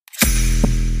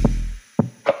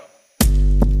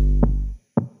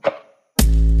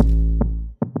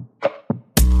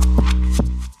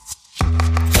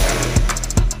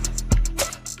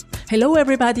Hello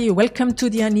everybody, welcome to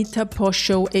the Anita Posch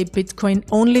Show, a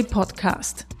Bitcoin-only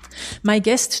podcast. My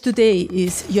guest today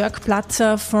is Jörg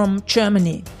Platzer from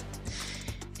Germany.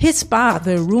 His bar,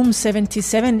 the Room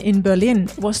 77 in Berlin,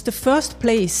 was the first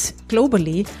place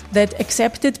globally that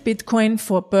accepted Bitcoin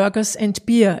for burgers and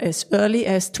beer as early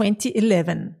as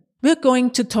 2011. We're going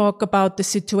to talk about the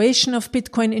situation of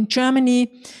Bitcoin in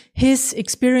Germany, his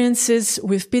experiences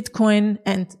with Bitcoin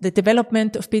and the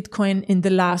development of Bitcoin in the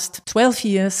last 12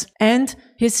 years, and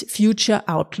his future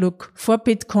outlook for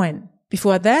Bitcoin.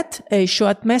 Before that, a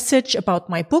short message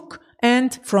about my book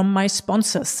and from my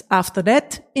sponsors. After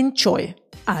that, enjoy.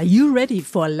 Are you ready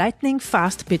for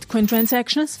lightning-fast Bitcoin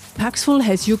transactions? Paxful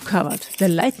has you covered. The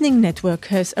Lightning Network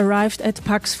has arrived at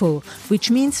Paxful,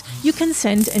 which means you can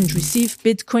send and receive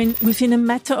Bitcoin within a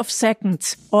matter of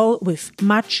seconds, all with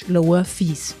much lower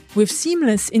fees. With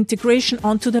seamless integration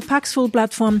onto the Paxful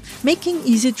platform, making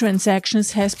easy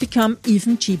transactions has become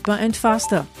even cheaper and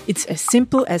faster. It's as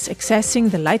simple as accessing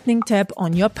the Lightning tab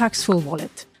on your Paxful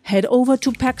wallet. Head over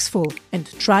to Paxful and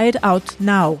try it out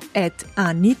now at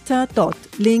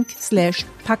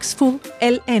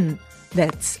anita.link/paxfulln.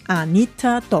 That's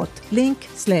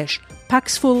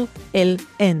anita.link/paxfulln.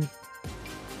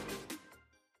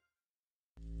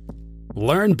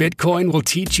 Learn Bitcoin will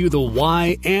teach you the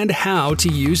why and how to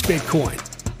use Bitcoin.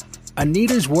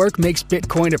 Anita's work makes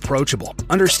Bitcoin approachable,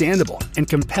 understandable, and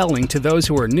compelling to those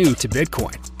who are new to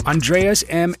Bitcoin. Andreas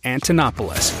M.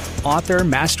 Antonopoulos, author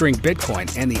Mastering Bitcoin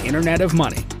and the Internet of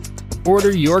Money.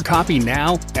 Order your copy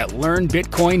now at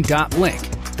learnbitcoin.link.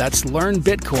 That's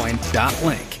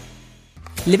learnbitcoin.link.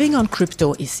 Living on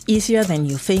crypto is easier than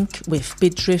you think with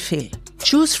Bitrefill.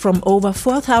 Choose from over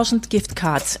 4,000 gift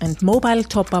cards and mobile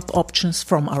top-up options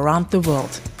from around the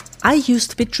world. I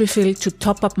used Bitrefill to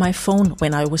top up my phone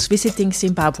when I was visiting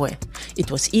Zimbabwe. It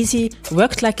was easy,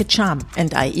 worked like a charm,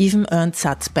 and I even earned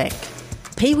sats back.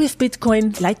 Pay with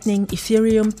Bitcoin, Lightning,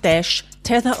 Ethereum, Dash,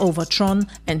 Tether over Tron,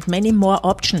 and many more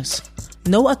options.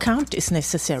 No account is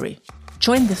necessary.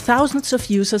 Join the thousands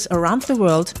of users around the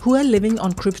world who are living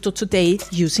on crypto today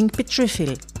using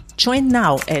Bitrefill. Join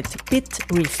now at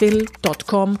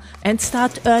bitrefill.com and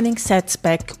start earning sats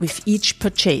back with each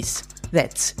purchase.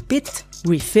 That's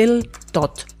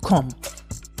bitrefill.com.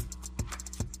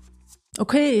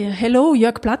 Okay, hello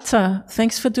Jörg Platzer.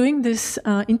 Thanks for doing this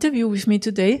interview with me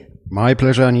today. My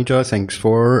pleasure, Anita. Thanks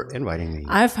for inviting me.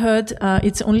 I've heard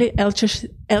it's only Al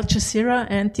Jazeera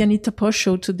and the Anita Posch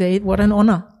Show today. What an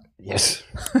honor. Yes.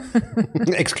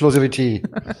 Exclusivity.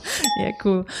 Yeah,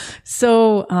 cool.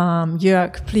 So,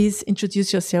 Jörg, please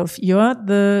introduce yourself. You're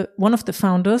one of the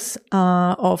founders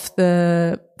of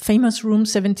the famous Room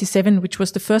 77, which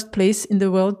was the first place in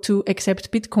the world to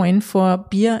accept Bitcoin for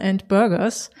beer and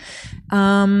burgers.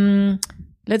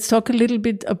 Let's talk a little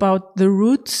bit about the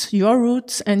roots, your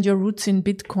roots and your roots in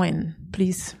Bitcoin,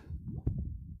 please.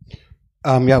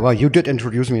 Well, you did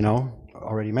introduce me now.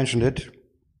 Already mentioned it.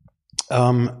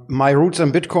 My roots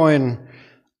in Bitcoin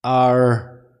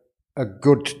are a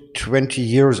good 20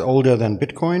 years older than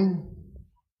Bitcoin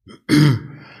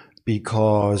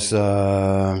because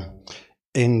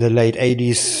in the late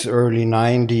 80s, early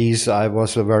 90s, I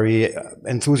was very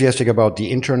enthusiastic about the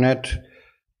internet.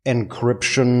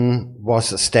 Encryption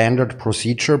was a standard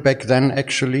procedure back then,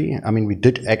 actually. I mean, we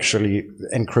did actually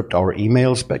encrypt our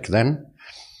emails back then.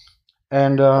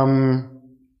 And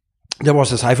there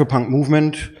was a cypherpunk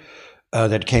movement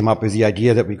that came up with the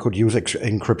idea that we could use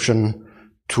encryption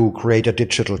to create a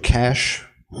digital cash.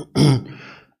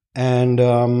 And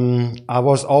I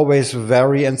was always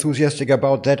very enthusiastic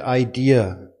about that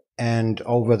idea. And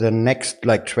over the next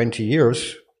 20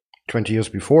 years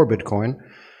before Bitcoin,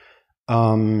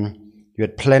 you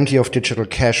had plenty of digital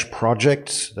cash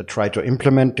projects that tried to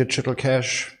implement digital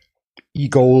cash.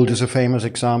 eGold is a famous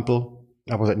example.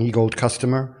 I was an eGold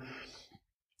customer.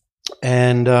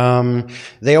 And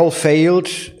they all failed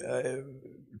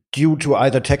due to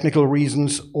either technical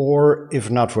reasons or, if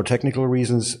not for technical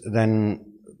reasons, then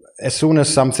as soon as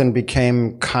something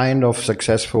became kind of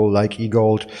successful, like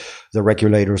eGold, the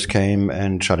regulators came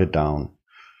and shut it down.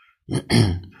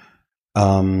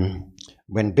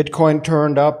 When Bitcoin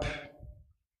turned up,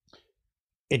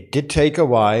 it did take a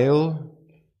while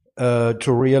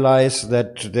to realize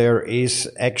that there is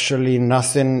actually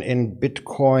nothing in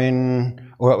Bitcoin,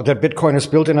 or that Bitcoin is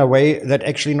built in a way that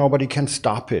actually nobody can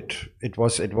stop it. We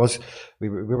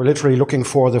were literally looking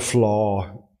for the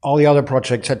flaw. All the other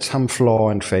projects had some flaw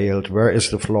and failed. Where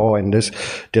is the flaw in this?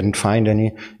 Didn't find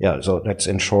any. Yeah, so that's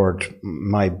in short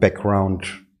my background.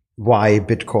 Why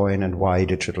Bitcoin and why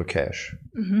digital cash?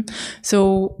 Mm-hmm.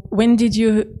 So when did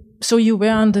you so you were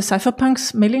on the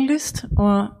Cypherpunks mailing list,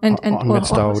 or on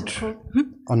Metzdout.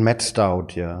 On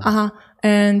Metzdout, yeah.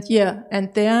 And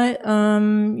there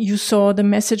you saw the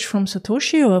message from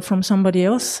Satoshi or from somebody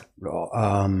else?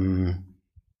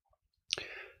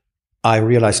 I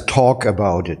realized talk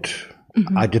about it.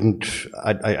 I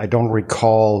don't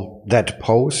recall that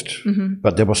post,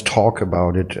 but there was talk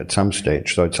about it at some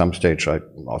stage. So at some stage I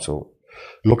also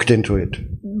looked into it.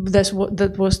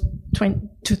 That was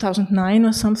 2009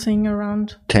 or something,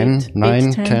 around 10.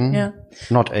 Yeah.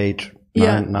 Not 8,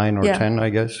 9 or 10, I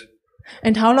guess.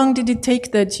 And how long did it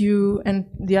take that you and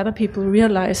the other people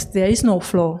realized there is no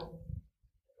flaw?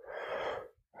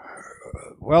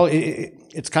 Well,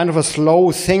 it's kind of a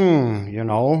slow thing, you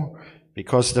know,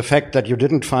 because the fact that you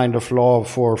didn't find a flaw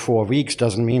for 4 weeks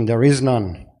doesn't mean there is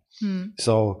none.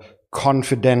 So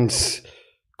confidence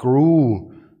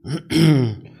grew.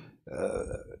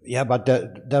 But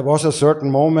there was a certain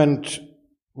moment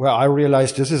where I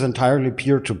realized this is entirely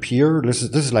peer-to-peer. This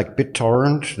is like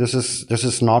BitTorrent. This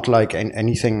is not like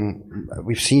anything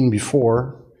we've seen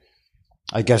before.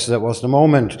 I guess that was the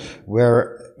moment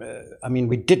where,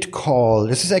 we did call.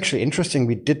 This is actually interesting.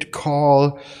 We did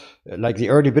call, like the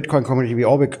early Bitcoin community. We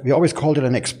always called it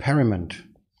an experiment.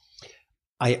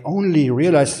 I only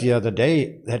realized the other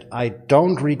day that I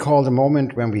don't recall the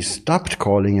moment when we stopped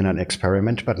calling it an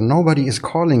experiment, but nobody is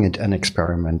calling it an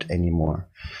experiment anymore.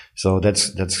 So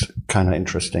that's kind of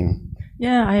interesting.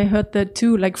 Yeah, I heard that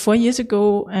too. Like 4 years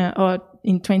ago, or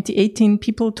in 2018,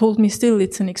 people told me still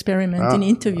it's an experiment in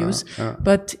interviews.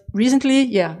 But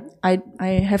recently, I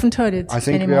haven't heard it I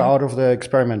think anymore. we're out of the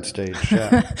experiment stage.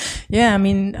 Yeah. Yeah,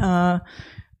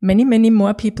 many, many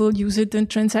more people use it and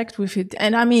transact with it.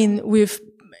 And with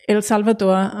El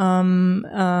Salvador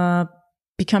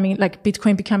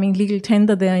Bitcoin becoming legal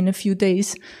tender there in a few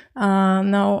days.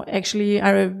 Now, actually,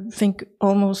 I think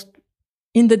almost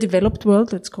in the developed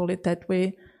world, let's call it that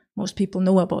way, most people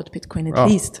know about Bitcoin at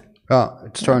least. Yeah,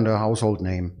 it's turned a household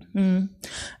name.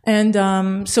 And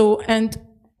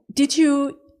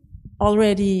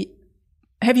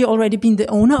have you already been the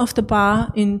owner of the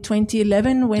bar in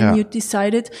 2011 when you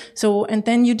decided? And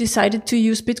then you decided to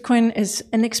use Bitcoin as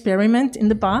an experiment in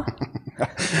the bar?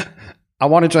 I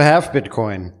wanted to have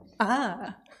Bitcoin.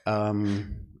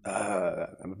 I'm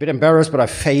a bit embarrassed, but I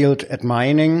failed at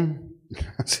mining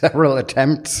several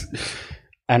attempts.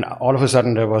 And all of a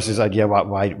sudden there was this idea,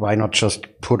 why not just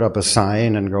put up a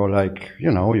sign and go like,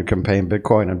 you can pay in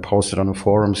Bitcoin and post it on a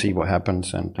forum, see what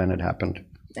happens. And then it happened.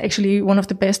 Actually, one of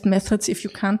the best methods if you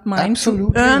can't mine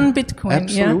to earn Bitcoin.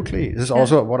 Absolutely. Yeah? This is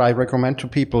also what I recommend to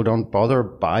people. Don't bother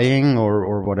buying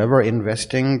or whatever,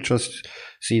 investing. Just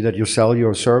see that you sell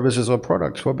your services or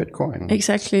products for Bitcoin.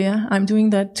 Exactly. Yeah. I'm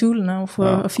doing that too now for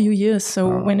a few years.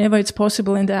 So whenever it's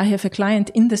possible, and I have a client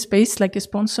in the space, like a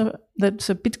sponsor that's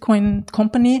a Bitcoin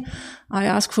company, I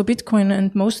ask for Bitcoin.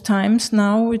 And most times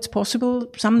now it's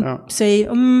possible. Some say,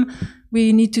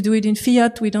 we need to do it in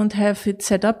fiat. We don't have it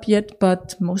set up yet,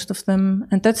 but most of them,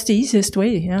 and that's the easiest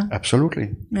way. Yeah.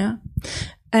 Absolutely. Yeah.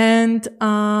 And,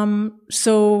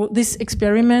 so this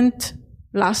experiment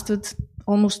lasted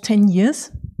almost 10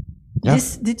 years. Yeah.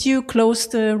 Did you close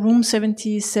the room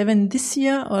 77 this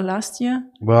year or last year?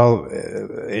 Well,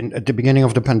 at the beginning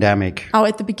of the pandemic. Oh,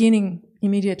 at the beginning,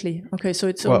 immediately. Okay. So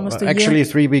it's almost a year. Actually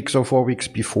 3 weeks or 4 weeks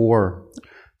before.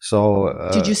 So,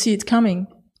 did you see it coming?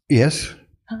 Yes.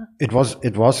 It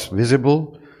was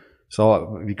visible.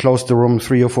 So we closed the room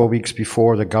 3 or 4 weeks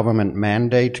before the government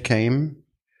mandate came.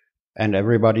 And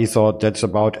everybody thought that's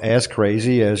about as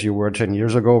crazy as you were 10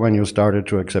 years ago when you started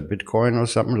to accept Bitcoin or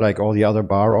something. Like all the other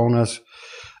bar owners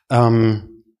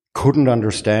couldn't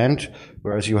understand.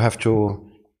 Whereas you have to,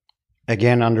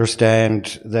 again,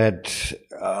 understand that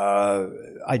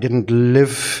I didn't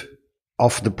live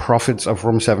off the profits of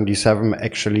Room 77.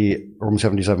 Actually, Room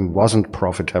 77 wasn't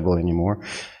profitable anymore.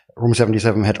 Room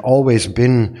 77 had always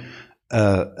been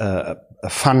a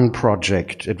fun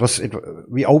project.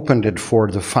 We opened it for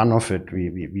the fun of it.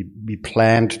 We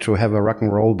planned to have a rock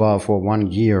and roll bar for 1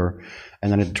 year,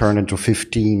 and then it turned into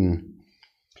 15.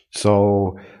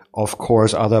 So, of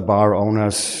course, other bar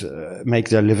owners make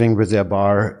their living with their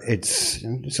bar. It's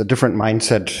a different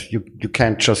mindset. You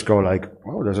can't just go like,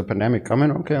 oh, there's a pandemic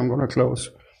coming. Okay, I'm going to close.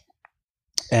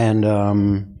 And,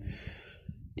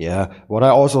 what I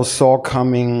also saw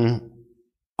coming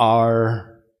are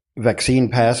vaccine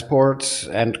passports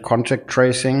and contact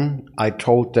tracing. I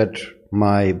told that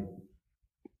my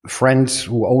friends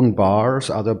who own bars,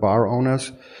 other bar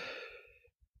owners,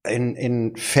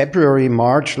 in February,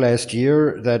 March last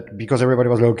year, that because everybody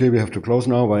was like, okay, we have to close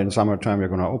now, but in summertime we're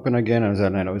going to open again. And I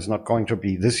said, no, it's not going to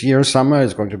be this year summer,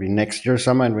 it's going to be next year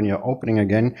summer. And when you're opening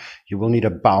again, you will need a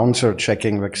bouncer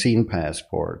checking vaccine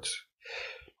passports.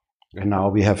 And now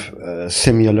we have a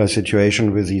similar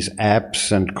situation with these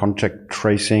apps and contact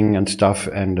tracing and stuff.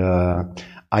 And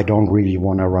I don't really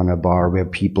want to run a bar where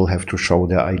people have to show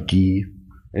their ID.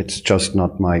 It's just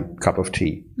not my cup of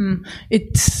tea.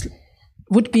 It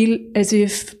would be as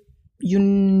if you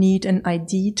need an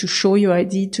ID to show your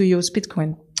ID to use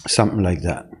Bitcoin. Something like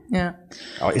that. Yeah.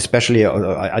 Especially,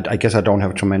 I guess I don't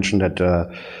have to mention that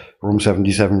Room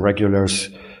 77 regulars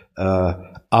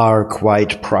are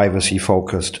quite privacy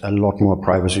focused, a lot more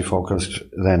privacy focused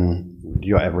than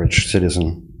your average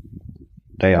citizen.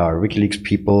 They are WikiLeaks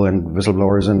people and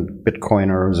whistleblowers and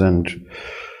Bitcoiners and,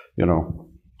 you know.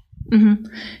 Mm-hmm.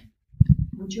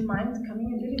 Would you mind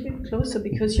coming a little bit closer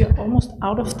because you're almost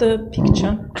out of the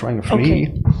picture? Trying to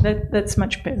flee. Okay, that's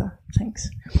much better. Thanks.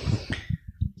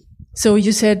 So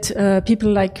you said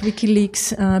people like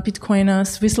WikiLeaks,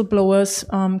 Bitcoiners, whistleblowers.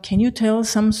 Can you tell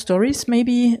some stories,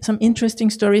 maybe some interesting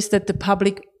stories that the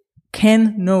public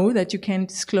can know, that you can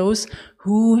disclose?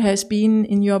 Who has been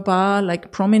in your bar,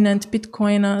 like prominent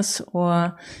Bitcoiners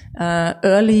or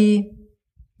early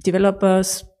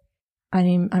developers? I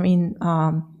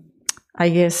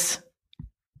guess.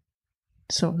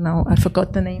 So now I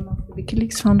forgot the name of the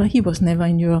WikiLeaks founder. He was never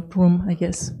in your room, I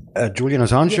guess. Julian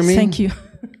Assange, you mean? Thank you.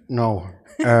 No,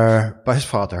 by his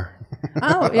father.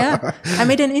 Oh, yeah. I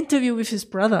made an interview with his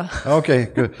brother. Okay,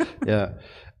 good. Yeah.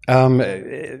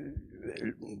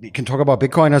 We can talk about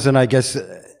Bitcoiners, and I guess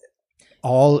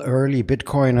all early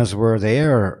Bitcoiners were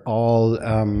there. All,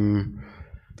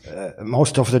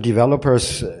 most of the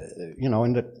developers,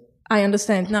 in the... I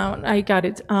understand. Now I got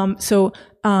it.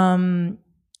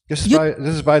 This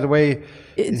is, by the way,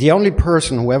 the only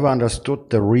person who ever understood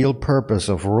the real purpose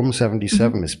of Room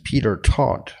 77 is Peter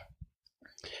Todd,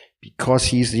 because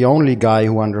he's the only guy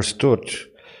who understood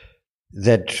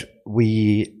that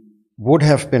we would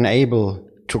have been able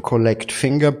to collect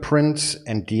fingerprints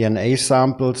and DNA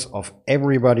samples of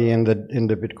everybody in the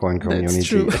Bitcoin community. That's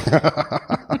true.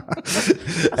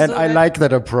 And so I like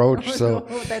that approach. So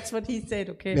that's what he said.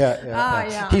 Okay.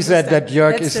 Yeah. He said that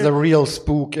Jörg is the real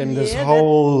spook in this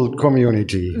whole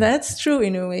community. That's true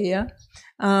in a way. Yeah.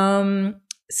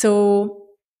 So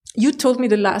you told me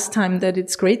the last time that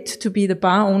it's great to be the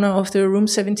bar owner of the Room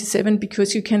 77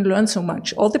 because you can learn so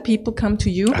much. All the people come to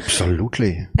you.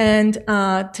 Absolutely. And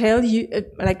tell you,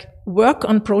 work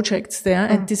on projects there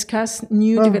and discuss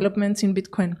new developments in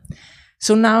Bitcoin.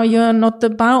 So now you're not the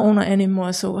bar owner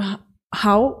anymore. So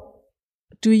how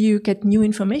do you get new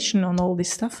information on all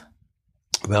this stuff?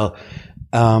 Well,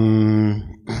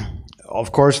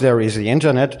 of course there is the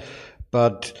internet,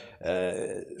 but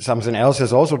something else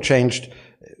has also changed.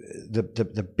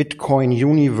 The Bitcoin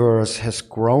universe has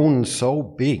grown so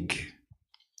big.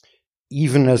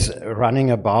 Even as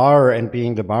running a bar and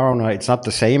being the bar owner, it's not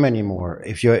the same anymore.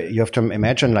 If you have to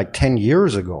imagine, like 10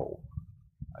 years ago,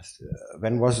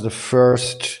 when was the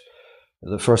first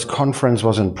conference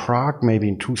was in Prague, maybe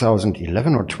in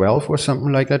 2011 or 12 or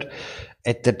something like that.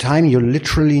 At the time, you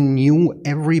literally knew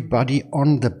everybody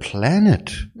on the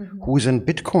planet who's in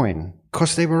Bitcoin,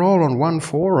 because they were all on one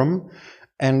forum,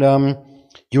 and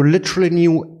you literally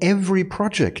knew every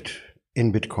project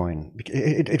in Bitcoin.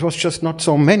 It was just not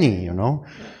so many, and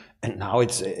now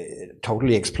it's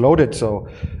totally exploded. So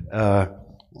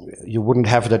you wouldn't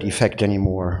have that effect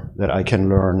anymore, that I can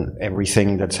learn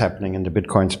everything that's happening in the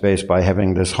Bitcoin space by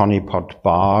having this honeypot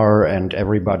bar and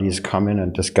everybody's coming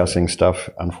and discussing stuff.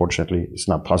 Unfortunately, it's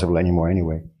not possible anymore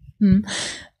anyway.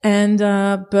 And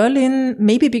Berlin,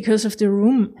 maybe because of the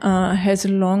room, has a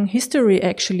long history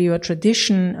actually, or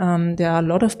tradition. There are a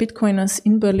lot of Bitcoiners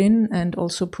in Berlin and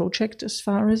also projects, as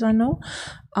far as I know.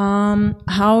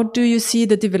 How do you see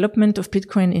the development of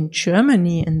Bitcoin in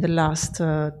Germany in the last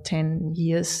 10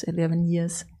 years, 11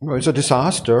 years? Well, it's a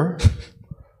disaster.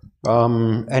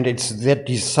 And it's that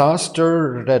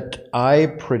disaster that I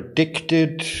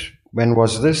predicted. When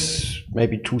was this?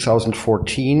 Maybe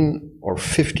 2014 or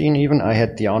 15 even. I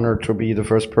had the honor to be the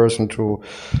first person to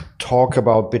talk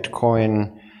about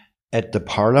Bitcoin at the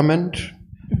parliament.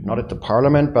 Not at the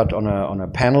parliament, but on a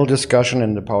panel discussion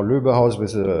in the Paul Löbe House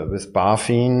with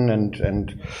BaFin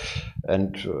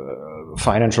and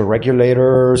financial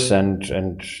regulators and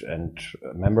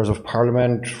members of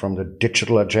parliament from the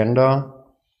digital agenda.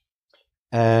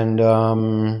 And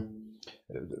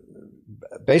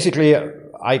basically,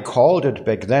 I called it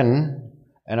back then,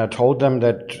 and I told them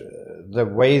that the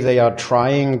way they are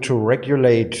trying to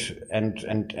regulate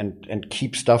and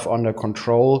keep stuff under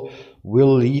control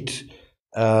will lead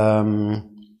to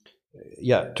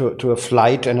a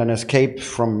flight and an escape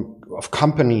of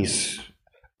companies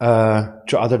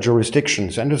to other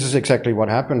jurisdictions. And this is exactly what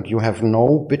happened. You have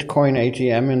no Bitcoin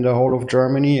ATM in the whole of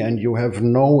Germany, and you have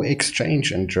no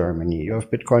exchange in Germany. You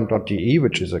have bitcoin.de,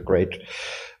 which is a great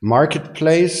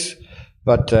marketplace,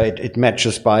 but it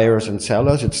matches buyers and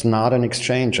sellers. It's not an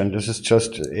exchange. And this is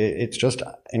it's just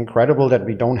incredible that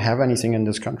we don't have anything in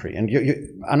this country. And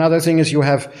another thing is you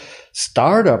have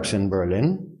startups in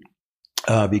Berlin,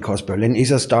 because Berlin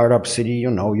is a startup city.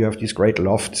 You have these great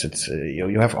lofts. It's,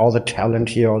 you have all the talent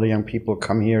here. All the young people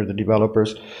come here, the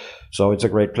developers. So it's a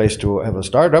great place to have a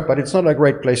startup, but it's not a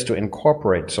great place to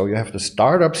incorporate. So you have the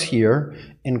startups here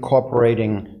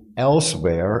incorporating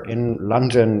elsewhere, in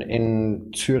London,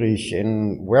 in Zurich,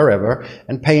 in wherever,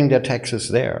 and paying their taxes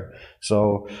there.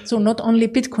 So not only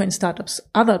Bitcoin startups,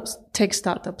 other tech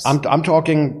startups. I'm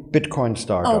talking Bitcoin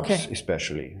startups,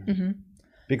 especially. Mm-hmm.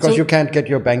 Because you can't get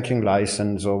your banking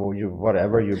license or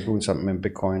you're doing something in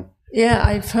Bitcoin. Yeah,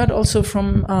 I've heard also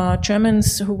from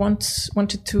Germans who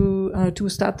wanted to do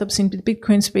startups in the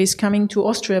Bitcoin space coming to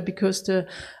Austria because the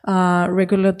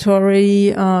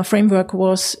regulatory framework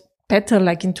was better,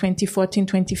 like in 2014,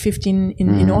 2015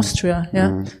 in Austria.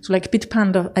 Yeah, so like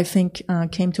Bitpanda, I think,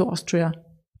 came to Austria.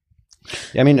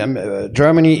 I mean,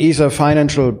 Germany is a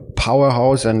financial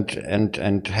powerhouse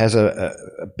and has a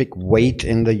big weight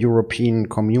in the European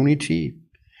community.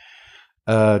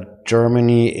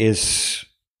 Germany is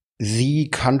the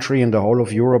country in the whole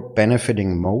of Europe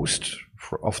benefiting most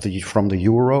from the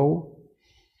euro.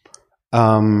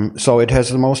 So it has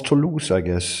the most to lose, I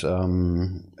guess.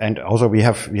 And also we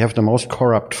have the most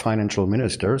corrupt financial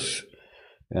ministers.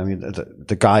 I mean,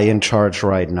 the guy in charge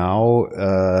right now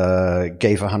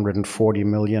gave 140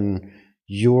 million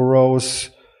euros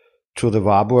to the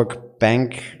Warburg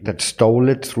Bank that stole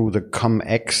it through the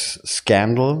Cum-Ex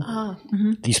scandal.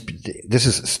 This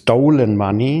is stolen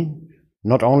money.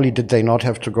 Not only did they not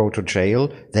have to go to jail,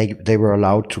 they were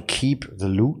allowed to keep the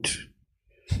loot.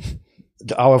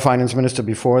 Our finance minister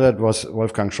before that was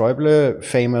Wolfgang Schäuble,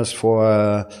 famous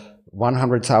for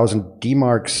 100,000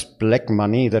 D-marks black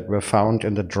money that were found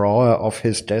in the drawer of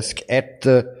his desk at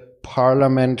the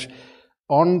parliament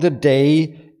on the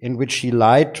day in which he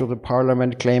lied to the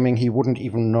parliament, claiming he wouldn't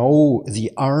even know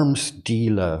the arms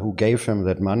dealer who gave him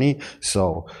that money.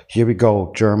 So here we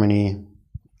go. Germany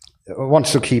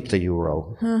wants to keep the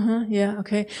euro. Yeah,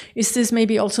 okay. Is this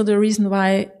maybe also the reason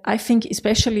why I think,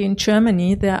 especially in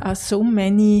Germany, there are so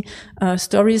many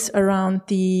stories around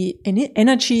the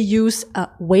energy use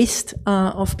waste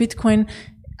of Bitcoin?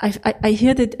 I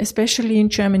hear that especially in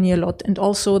Germany a lot, and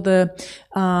also the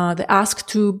ask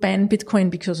to ban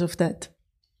Bitcoin because of that.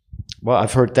 Well,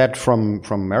 I've heard that from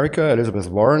America. Elizabeth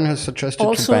Warren has suggested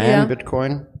also, to ban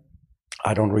Bitcoin.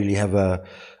 I don't really have a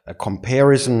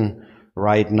comparison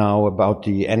right now about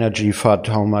the energy FUD,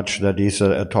 how much that is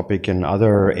a topic in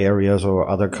other areas or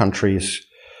other countries.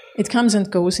 It comes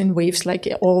and goes in waves, like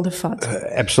all the FUD.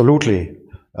 Absolutely.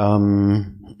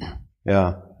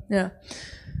 Yeah.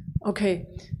 Okay.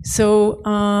 So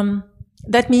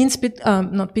that means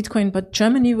not Bitcoin, but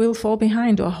Germany will fall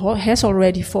behind, or has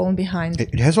already fallen behind.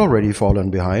 It has already fallen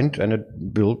behind, and it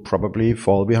will probably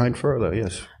fall behind further,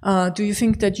 yes. Do you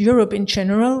think that Europe in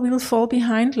general will fall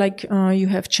behind? Like you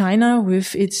have China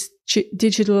with its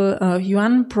digital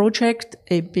yuan project,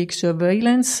 a big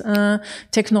surveillance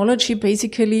technology,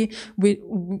 basically,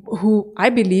 who I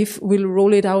believe will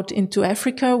roll it out into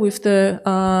Africa with the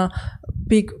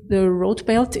Road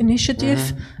Belt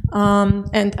Initiative.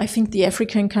 And I think the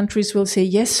African countries will say,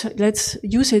 yes, let's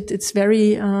use it. It's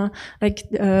very,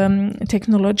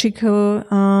 technological,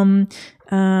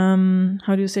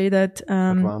 how do you say that?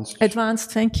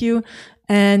 Advanced. Thank you.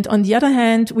 And on the other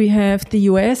hand, we have the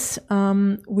US,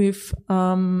 with,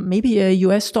 maybe a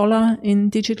US dollar in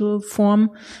digital form.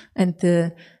 And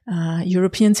the,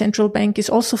 European Central Bank is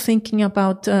also thinking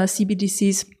about,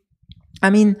 CBDCs. I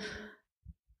mean,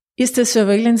 is the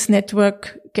surveillance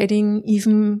network getting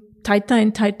even tighter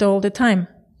and tighter all the time?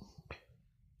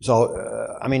 So,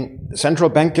 I mean, central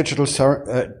bank digital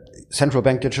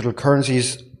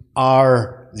currencies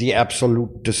are the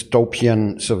absolute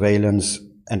dystopian surveillance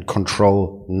and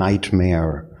control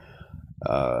nightmare,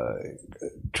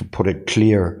 to put it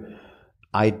clear.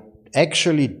 I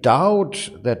actually doubt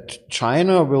that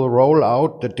China will roll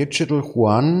out the digital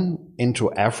yuan into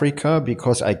Africa,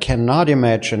 because I cannot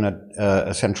imagine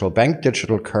a central bank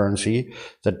digital currency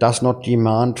that does not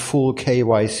demand full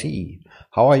KYC.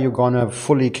 How are you going to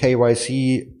fully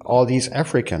KYC all these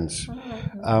Africans?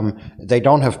 They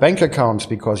don't have bank accounts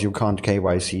because you can't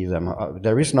KYC them.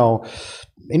 There is no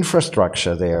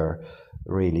infrastructure there,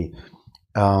 really.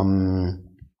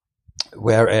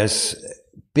 Whereas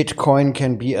Bitcoin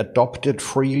can be adopted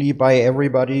freely by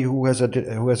everybody who has a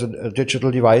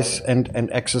digital device and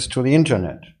access to the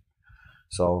internet.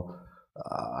 So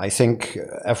I think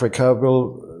Africa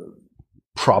will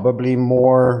probably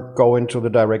more go into the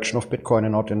direction of Bitcoin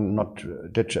and not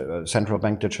central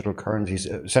bank digital currencies.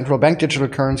 Central bank digital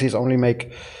currencies only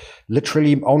make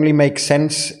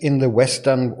sense in the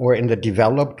Western or in the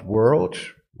developed world,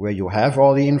 where you have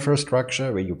all the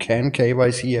infrastructure, where you can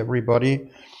KYC everybody.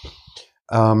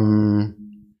 And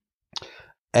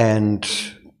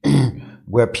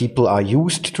where people are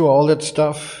used to all that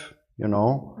stuff,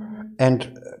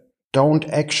 and don't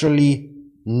actually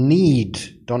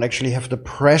have the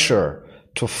pressure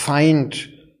to find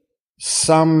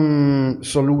some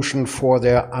solution for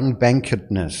their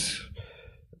unbankedness.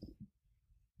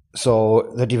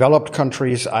 So the developed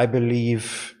countries, I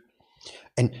believe,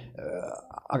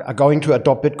 are going to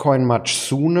adopt Bitcoin much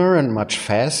sooner and much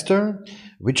faster,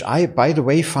 which I, by the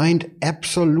way, find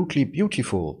absolutely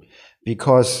beautiful,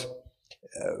 because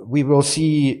we will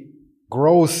see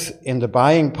growth in the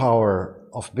buying power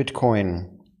of Bitcoin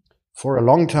for a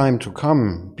long time to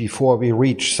come before we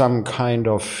reach some kind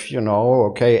of,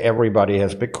 okay, everybody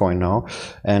has Bitcoin now,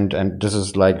 and this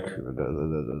is like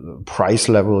the price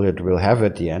level it will have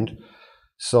at the end.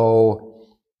 So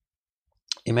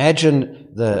imagine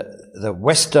the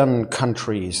Western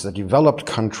countries, the developed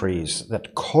countries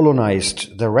that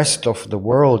colonized the rest of the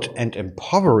world and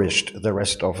impoverished the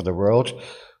rest of the world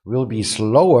will be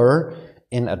slower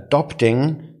in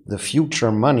adopting the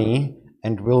future money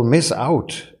and will miss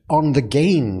out on the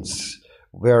gains,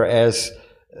 whereas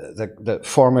the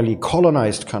formerly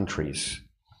colonized countries,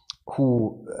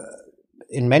 who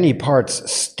in many parts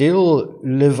still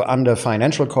live under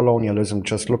financial colonialism.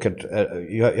 Just look at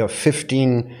you have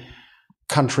 15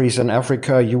 countries in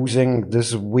Africa using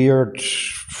this weird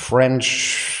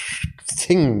French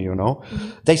thing,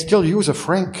 They still use a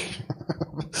franc.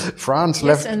 France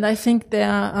left. Yes, and I think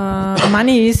their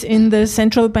money is in the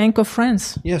Central Bank of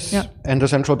France. Yes, yeah. And the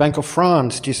Central Bank of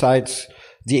France decides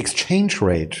the exchange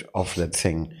rate of that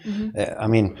thing.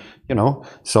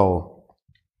 So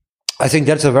I think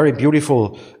that's a very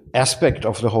beautiful aspect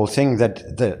of the whole thing,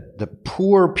 that the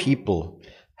poor people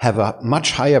have a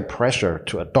much higher pressure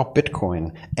to adopt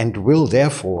Bitcoin and will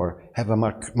therefore have a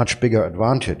much bigger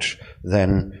advantage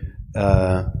than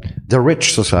the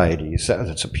rich societies.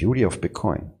 That's the beauty of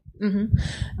Bitcoin. Mm-hmm.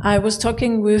 I was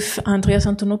talking with Andreas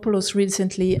Antonopoulos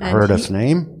recently. And heard his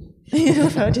name?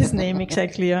 You've heard his name,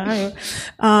 exactly. Yeah.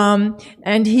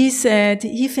 And he said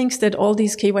he thinks that all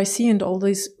these KYC and all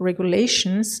these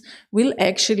regulations will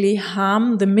actually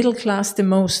harm the middle class the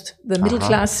most, the middle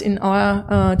class in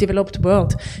our developed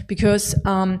world, because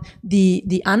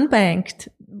the unbanked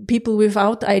people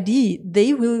without ID,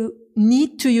 they will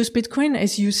need to use Bitcoin,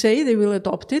 as you say, they will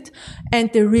adopt it, and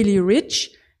the really rich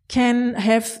can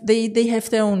have, they have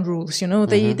their own rules, they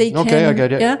can. Okay, I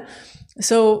get it. Yeah.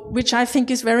 So, which I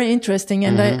think is very interesting.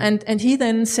 And and he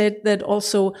then said that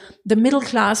also the middle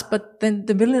class, but then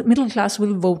the middle class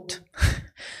will vote.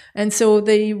 And so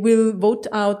they will vote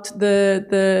out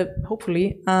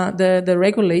hopefully, the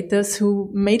regulators who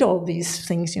made all these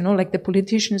things, like the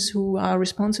politicians who are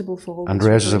responsible for all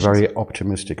Andreas is a very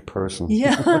optimistic person.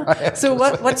 Yeah. So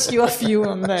what's your view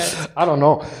on that? I don't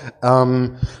know.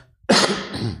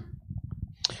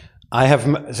 I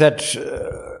have said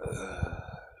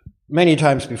many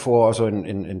times before, also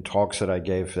in talks that I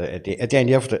gave, at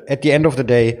the end of the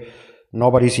day,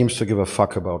 nobody seems to give a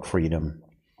fuck about freedom.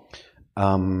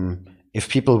 If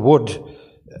people would,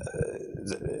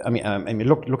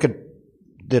 look at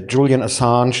the Julian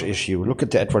Assange issue, look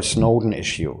at the Edward Snowden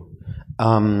issue.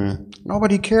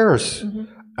 Nobody cares.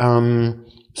 Mm-hmm.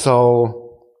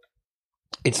 So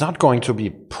it's not going to be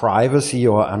privacy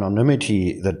or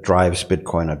anonymity that drives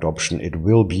Bitcoin adoption. It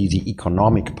will be the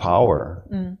economic power.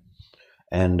 Mm.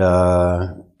 And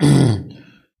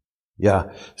yeah,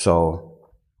 so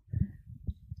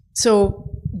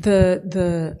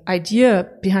the idea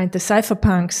behind the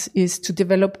cypherpunks is to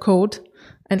develop code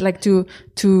and like to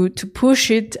push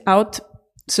it out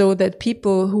so that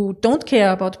people who don't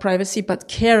care about privacy but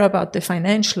care about the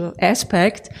financial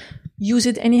aspect use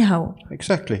it anyhow.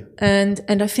 Exactly. And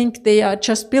I think they are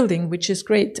just building, which is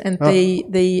great. And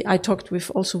I talked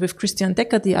also with Christian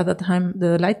Decker the other time,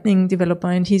 the Lightning developer,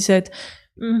 and he said,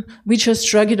 we just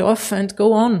shrug it off and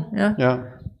go on. Yeah. Yeah.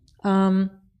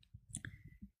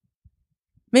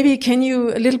 Maybe can you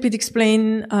a little bit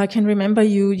explain, I can remember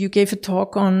you gave a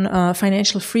talk on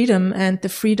financial freedom and the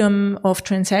freedom of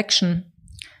transaction.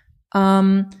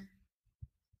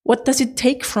 What does it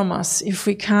take from us if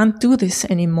we can't do this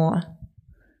anymore?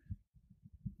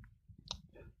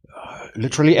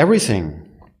 Literally everything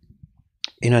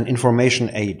in an information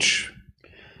age.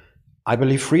 I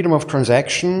believe freedom of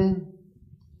transaction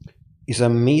is a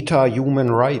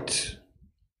meta-human right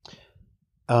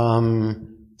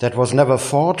that was never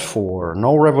fought for.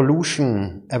 No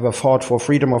revolution ever fought for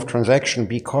freedom of transaction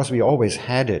because we always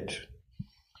had it.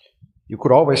 You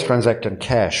could always transact in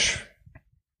cash,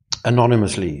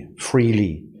 anonymously,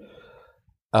 freely.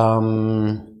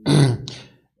 We're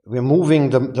moving,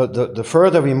 the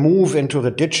further we move into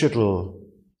the digital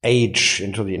age,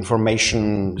 into the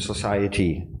information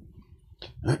society,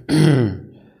 the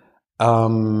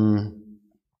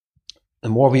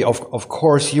more we of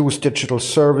course use digital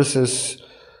services,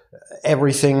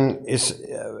 everything is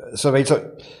surveyed.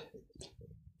 So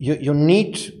you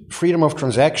need freedom of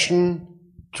transaction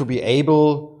to be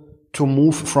able to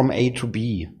move from A to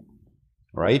B,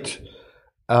 right?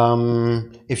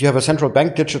 If you have a central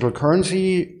bank digital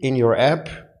currency in your app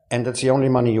and that's the only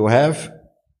money you have,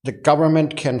 the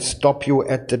government can stop you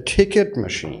at the ticket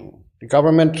machine. The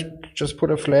government just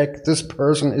put a flag, this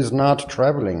person is not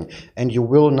traveling, and you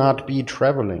will not be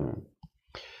traveling.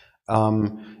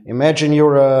 Imagine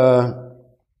you're a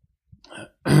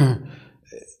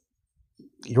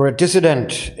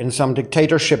dissident in some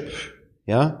dictatorship,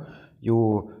 yeah?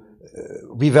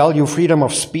 We value freedom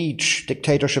of speech.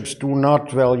 Dictatorships do not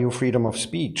value freedom of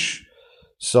speech.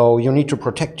 So you need to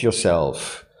protect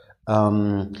yourself.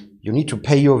 You need to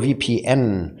pay your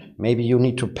VPN. Maybe you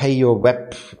need to pay your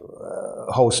web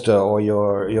hoster or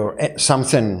your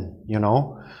something, you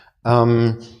know.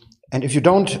 And if you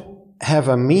don't have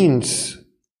a means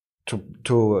to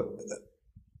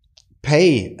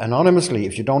pay anonymously,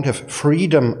 if you don't have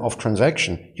freedom of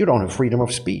transaction, you don't have freedom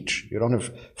of speech. You don't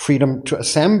have freedom to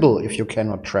assemble if you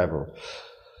cannot travel.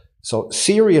 So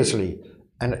seriously,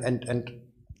 and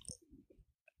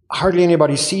hardly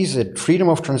anybody sees it, freedom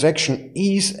of transaction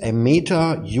is a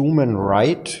meta-human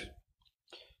right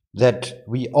that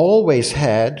we always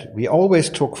had, we always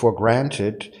took for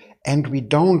granted, and we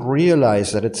don't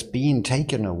realize that it's being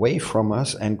taken away from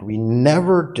us, and we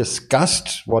never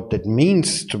discussed what it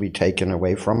means to be taken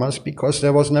away from us because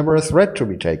there was never a threat to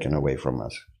be taken away from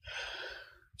us.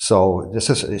 So this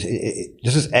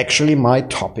is actually my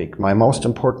topic, my most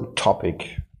important topic.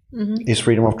 Mm-hmm. Is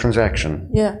freedom of transaction.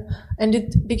 Yeah, and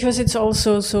because it's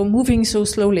also so moving so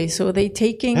slowly, so they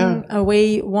taking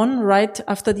away one right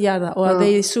after the other, or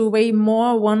they away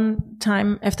more one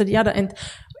time after the other, and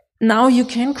now you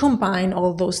can combine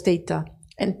all those data,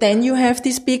 and then you have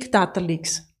these big data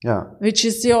leaks. Yeah, which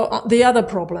is the other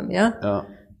problem. Yeah. Yeah.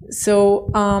 So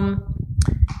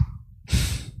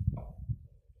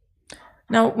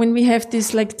now when we have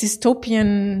this like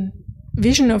dystopian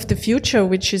vision of the future,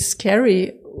 which is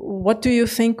scary. What do you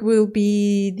think will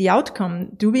be the outcome?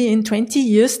 Do we in 20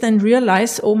 years then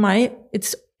realize, oh my,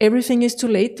 everything is too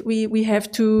late. We have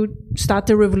to start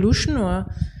a revolution, or?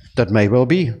 That may well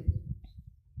be.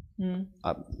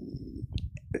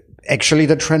 Actually,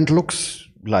 the trend looks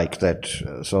like that.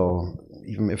 So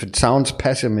even if it sounds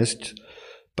pessimist,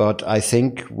 but I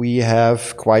think we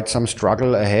have quite some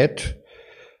struggle ahead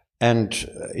and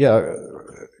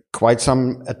quite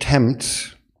some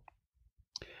attempts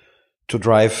to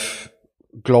drive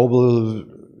global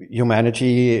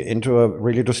humanity into a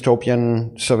really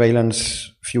dystopian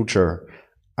surveillance future.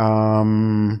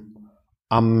 I'm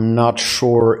not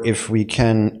sure if we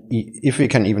can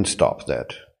even stop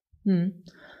that.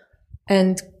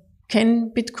 And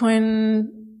can Bitcoin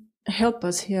help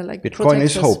us here? Like Bitcoin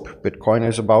is hope. Bitcoin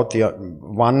is about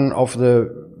one of the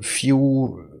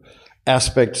few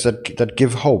aspects that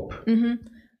give hope. Mm-hmm.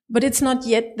 But it's not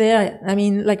yet there. I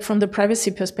mean, like from the privacy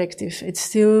perspective, it's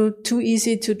still too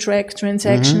easy to track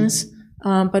transactions.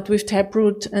 Mm-hmm. But with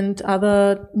Taproot and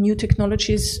other new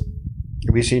technologies,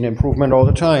 we see an improvement all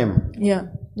the time. Yeah,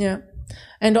 yeah.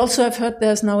 And also I've heard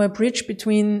there's now a bridge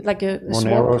between like a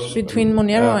swap between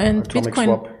Monero and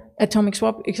Bitcoin. Atomic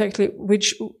swap, exactly,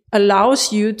 which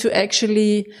allows you to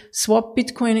actually swap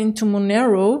Bitcoin into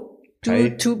Monero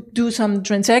to do some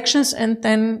transactions and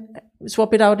then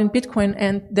swap it out in Bitcoin,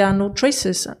 and there are no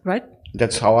traces, right?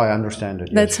 That's how I understand it.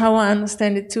 Yes. That's how I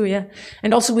understand it too, yeah.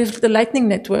 And also with the Lightning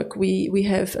Network, we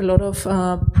have a lot of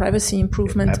privacy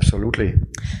improvement. Absolutely.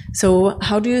 So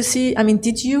how do you see, I mean,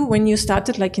 did you, when you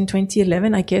started like in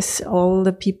 2011, I guess all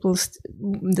the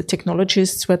the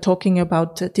technologists were talking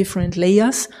about different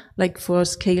layers, like for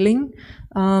scaling.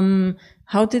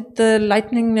 How did the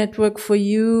Lightning Network for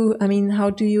you, I mean,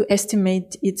 how do you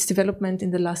estimate its development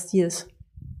in the last years?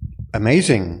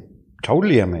 Amazing.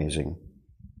 Totally amazing.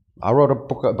 I wrote a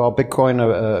book about Bitcoin,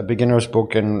 a beginner's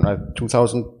book in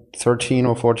 2013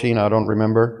 or 14, I don't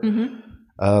remember,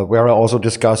 where I also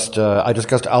discussed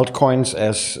altcoins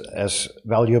as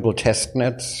valuable test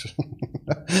nets.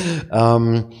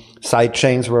 Side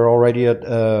chains were already a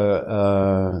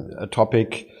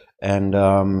topic, and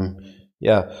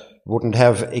wouldn't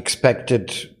have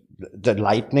expected the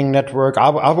Lightning Network.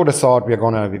 I would have thought we're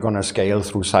gonna scale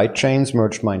through side chains,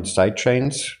 merge mined side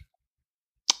chains.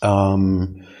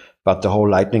 But the whole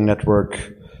Lightning Network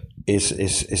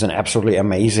is an absolutely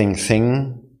amazing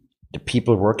thing. The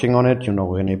people working on it,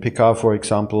 René Picard, for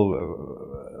example,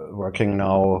 working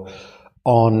now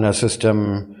on a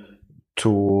system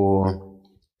to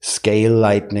scale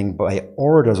Lightning by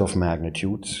orders of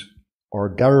magnitude.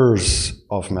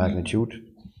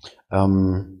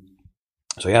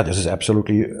 So yeah, this is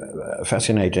absolutely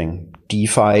fascinating.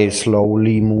 DeFi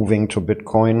slowly moving to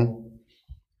Bitcoin.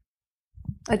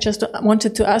 I just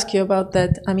wanted to ask you about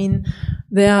that. I mean,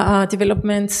 there are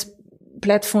developments,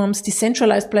 platforms,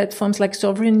 decentralized platforms like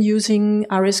Sovereign using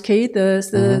RSK,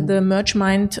 the merge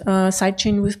mined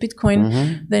sidechain with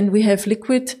Bitcoin. Then we have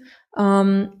Liquid.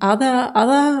 Are there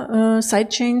other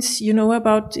sidechains you know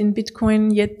about in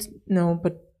Bitcoin yet? No,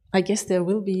 but I guess there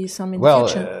will be some in the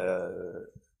future.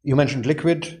 You mentioned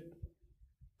Liquid.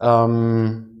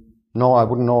 No, I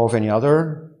wouldn't know of any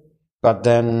other. But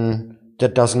then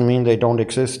that doesn't mean they don't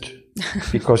exist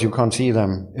because you can't see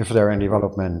them if they're in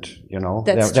development,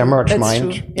 they're merge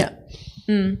mined. Yeah.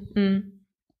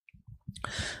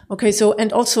 Okay. So,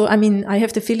 and also, I mean, I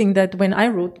have the feeling that when I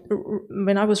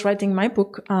was writing my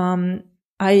book, I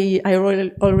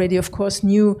already, of course,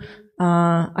 knew,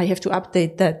 I have to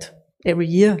update that every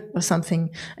year or something.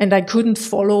 And I couldn't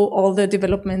follow all the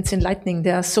developments in Lightning.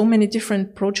 There are so many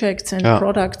different projects and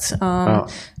products,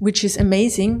 which is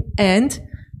amazing. And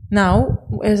now,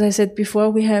 as I said before,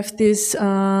 we have this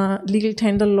legal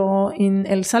tender law in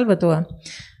El Salvador,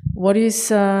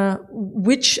 which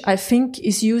I think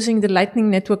is using the Lightning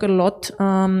Network a lot.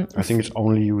 I think it's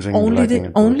only using the Lightning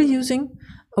Network. Only using?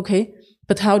 Okay.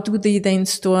 But how do they then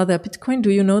store their Bitcoin? Do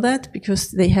you know that?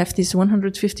 Because they have this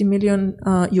 $150 million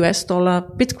US dollar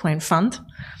Bitcoin fund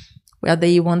where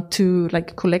they want to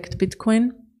collect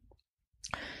Bitcoin.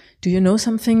 Do you know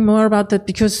something more about that?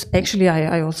 Because actually,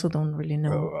 I also don't really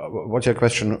know. What's your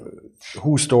question?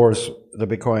 Who stores the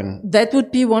Bitcoin? That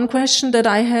would be one question that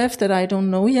I have that I don't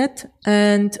know yet.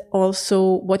 And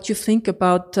also what you think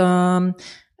about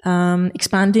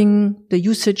expanding the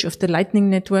usage of the Lightning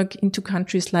Network into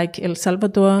countries like El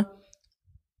Salvador.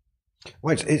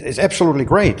 Well, it's absolutely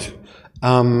great.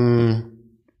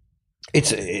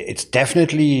 It's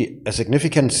definitely a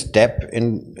significant step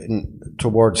in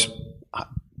towards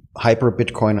hyper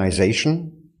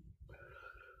Bitcoinization.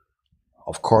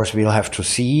 Of course, we'll have to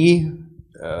see.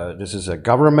 This is a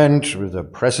government with a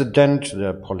president,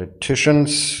 the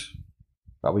politicians,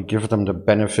 but we give them the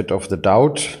benefit of the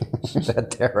doubt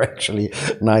that they're actually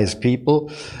nice people.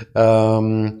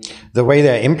 The way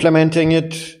they're implementing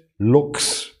it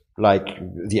looks like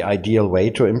the ideal way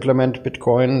to implement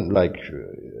Bitcoin,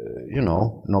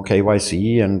 no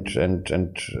KYC and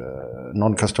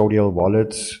non-custodial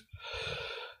wallets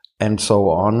and so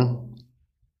on.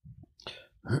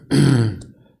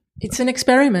 It's an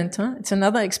experiment, huh? It's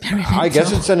another experiment. I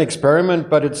guess it's an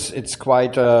experiment, but it's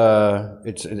quite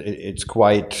it's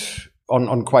quite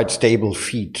on quite stable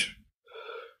feet.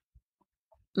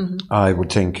 I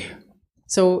would think.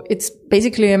 So it's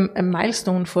basically a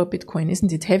milestone for Bitcoin,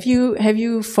 isn't it? Have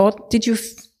you thought? Did you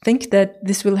think that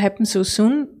this will happen so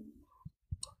soon?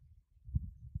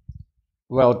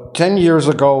 Well, 10 years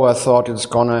ago, I thought it's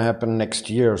gonna happen next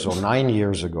year. So 9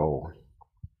 years ago.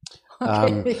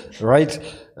 Okay. Right?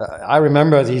 I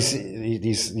remember these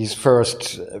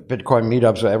first Bitcoin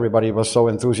meetups where everybody was so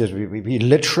enthusiastic. We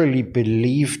literally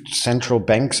believed central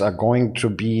banks are going to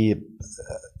be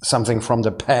something from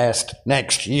the past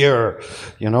next year,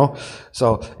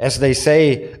 So as they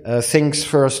say, things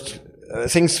first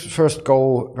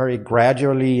go very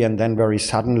gradually and then very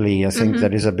suddenly. I think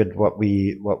that is a bit what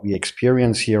we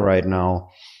experience here right now.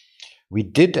 We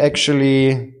did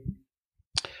actually,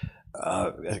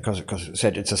 because it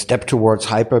said it's a step towards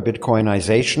hyper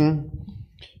Bitcoinization.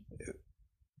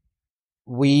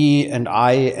 We and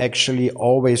I actually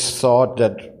always thought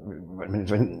that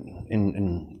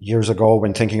in years ago,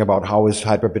 when thinking about how is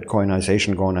hyper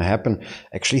Bitcoinization going to happen,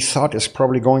 actually thought it's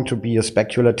probably going to be a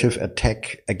speculative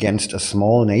attack against a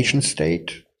small nation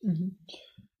state.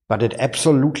 But it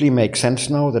absolutely makes sense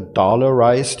now that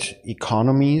dollarized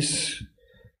economies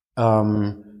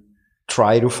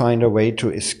try to find a way to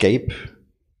escape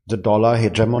the dollar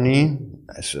hegemony.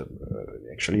 I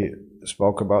actually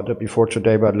spoke about that before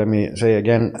today, but let me say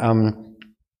again,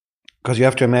 because you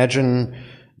have to imagine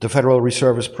the Federal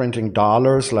Reserve is printing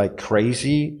dollars like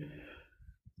crazy,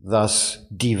 thus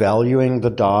devaluing the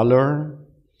dollar.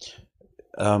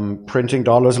 Printing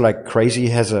dollars like crazy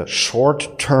has a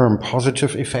short-term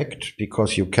positive effect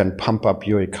because you can pump up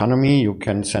your economy, you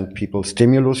can send people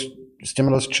stimulus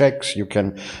checks, you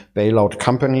can bail out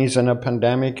companies in a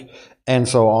pandemic, and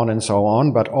so on and so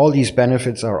on. But all these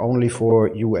benefits are only for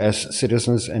US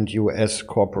citizens and US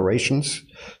corporations.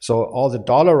 So all the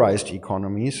dollarized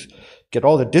economies get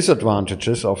all the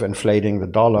disadvantages of inflating the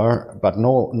dollar, but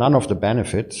none of the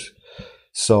benefits.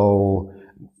 So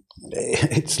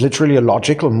it's literally a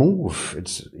logical move.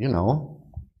 It's,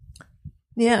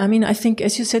 Yeah, I mean, I think,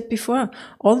 as you said before,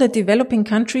 all the developing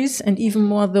countries and even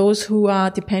more those who are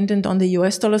dependent on the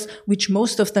US dollars, which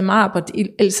most of them are, but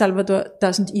El Salvador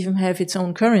doesn't even have its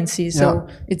own currency, so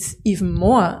it's even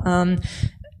more.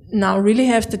 Now really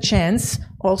have the chance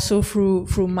also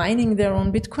through mining their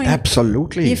own Bitcoin.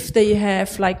 Absolutely. If they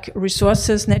have like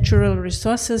resources, natural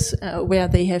resources, where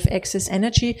they have excess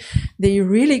energy, they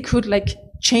really could like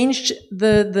change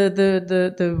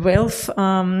the wealth,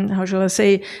 how shall I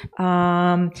say,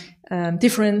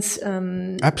 difference,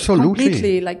 absolutely.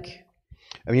 Completely, like.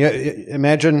 I mean,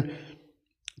 imagine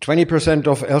 20%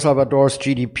 of El Salvador's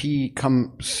GDP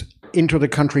comes into the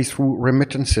country through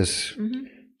remittances. Mm-hmm.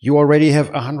 You already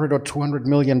have $100 or $200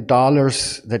 million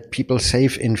that people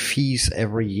save in fees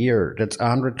every year. That's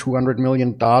 $100-200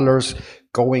 million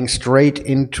going straight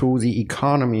into the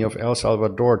economy of El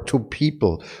Salvador to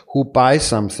people who buy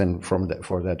something from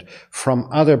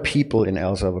other people in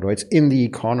El Salvador. It's in the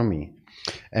economy.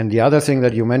 And the other thing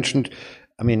that you mentioned,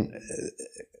 I mean,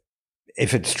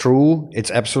 if it's true,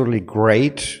 it's absolutely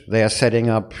great. They are setting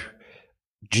up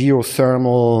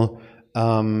geothermal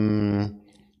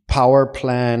power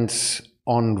plants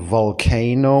on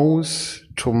volcanoes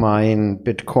to mine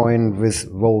Bitcoin with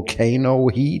volcano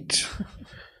heat.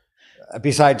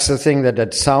 Besides the thing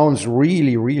that sounds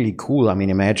really, really cool. I mean,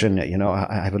 imagine,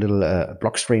 I have a little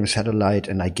Blockstream satellite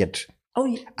and I get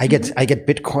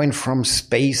Bitcoin from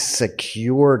space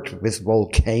secured with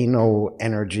volcano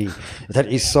energy.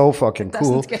 That is so fucking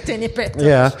cool. Doesn't get any better.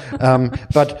 Yeah.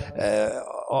 But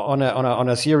on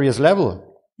a serious level.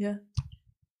 Yeah.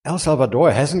 El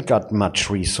Salvador hasn't got much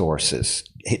resources.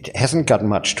 It hasn't got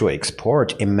much to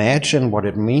export. Imagine what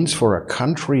it means for a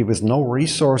country with no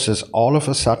resources all of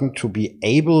a sudden to be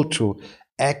able to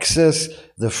access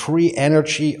the free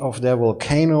energy of their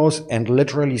volcanoes and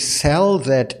literally sell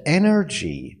that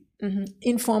energy. Mm-hmm.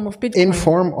 In form of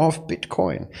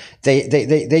Bitcoin.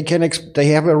 They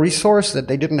have a resource that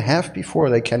they didn't have before.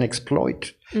 They can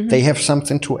exploit. Mm-hmm. They have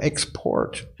something to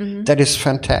export. Mm-hmm. That is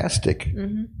fantastic.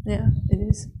 Mm-hmm. Yeah, it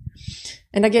is.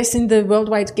 And I guess in the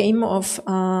worldwide game of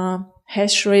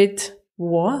hash rate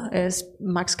war, as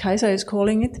Max Kaiser is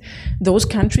calling it, those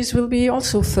countries will be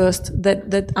also first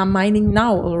that are mining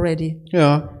now already.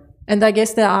 Yeah. And I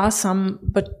guess there are some,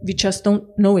 but we just don't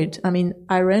know it. I mean,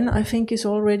 Iran, I think, is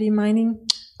already mining.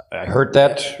 I heard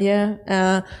that.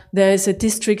 Yeah. There is a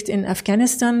district in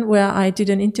Afghanistan where I did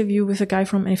an interview with a guy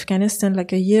from Afghanistan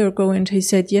like a year ago, and he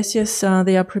said, yes,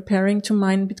 they are preparing to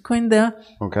mine Bitcoin there.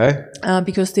 Okay.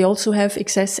 Because they also have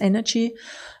excess energy.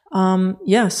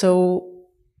 So,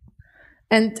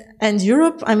 and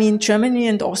Europe, I mean, Germany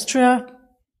and Austria,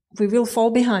 we will fall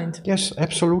behind. Yes,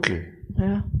 absolutely.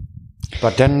 Yeah.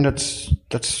 But then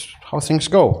that's how things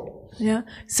go. Yeah.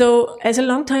 So as a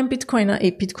long-time Bitcoiner,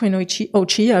 a Bitcoin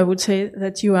OG, I would say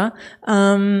that you are,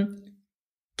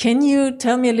 can you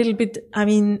tell me a little bit, I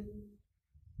mean,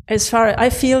 I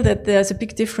feel that there's a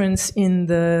big difference in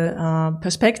the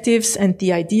perspectives and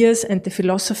the ideas and the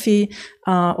philosophy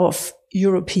of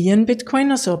European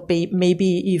Bitcoiners, or maybe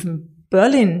even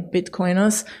Berlin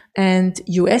Bitcoiners and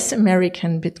US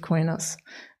American Bitcoiners.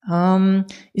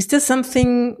 Is there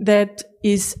something that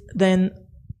is then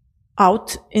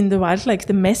out in the wild, like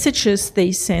the messages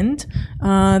they send,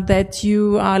 that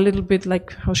you are a little bit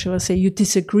like, how shall I say, you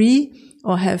disagree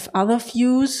or have other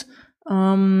views?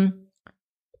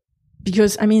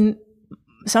 Because, I mean,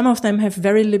 some of them have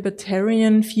very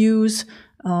libertarian views.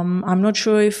 I'm not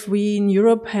sure if we in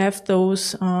Europe have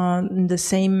those in the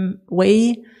same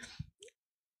way.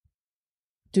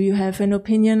 Do you have an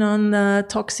opinion on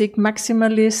toxic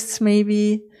maximalists,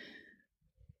 maybe?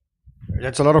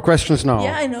 That's a lot of questions now.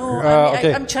 Yeah, I know.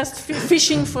 Okay. I'm just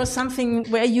fishing for something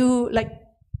where you like.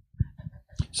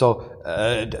 So,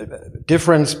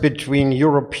 difference between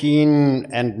European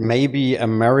and maybe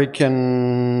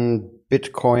American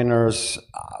Bitcoiners.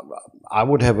 I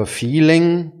would have a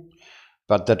feeling,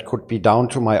 but that could be down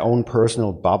to my own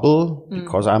personal bubble,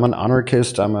 because I'm an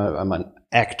anarchist, I'm an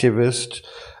activist.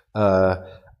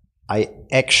 I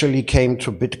actually came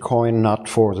to Bitcoin not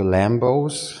for the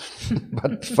Lambos,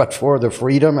 but for the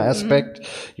freedom aspect,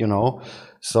 you know.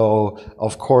 So,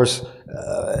 of course,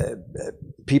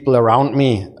 people around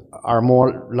me are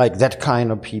more like that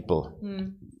kind of people.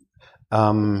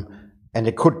 And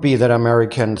it could be that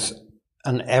Americans,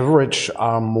 on average,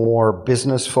 are more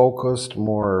business focused,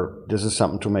 more, this is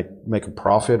something to make a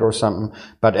profit or something.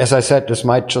 But as I said, this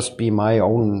might just be my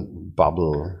own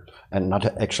bubble and not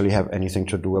actually have anything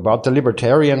to do. About the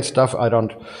libertarian stuff,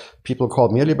 people call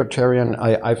me a libertarian.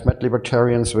 I've met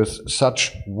libertarians with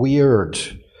such weird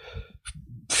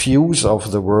views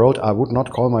of the world. I would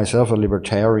not call myself a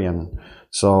libertarian.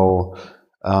 So,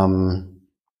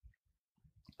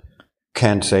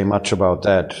 can't say much about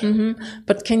that.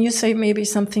 But can you say maybe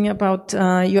something about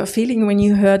your feeling when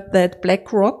you heard that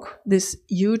BlackRock, this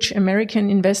huge American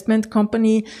investment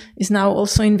company, is now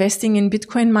also investing in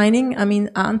Bitcoin mining? I mean,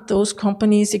 aren't those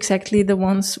companies exactly the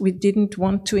ones we didn't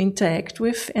want to interact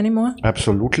with anymore?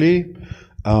 Absolutely.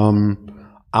 I'm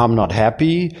not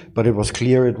happy, but it was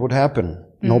clear it would happen.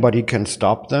 Nobody can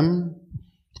stop them.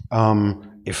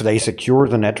 If they secure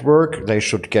the network, they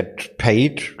should get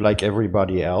paid like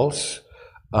everybody else.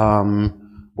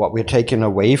 What we're taking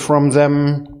away from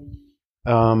them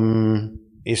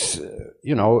is,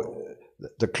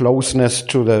 the closeness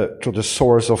to the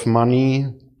source of money,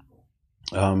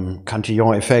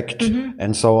 Cantillon effect,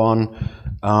 and so on.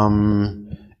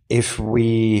 If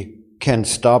we can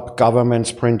stop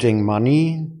governments printing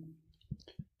money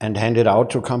and hand it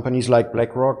out to companies like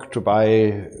BlackRock to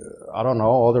buy, I don't know,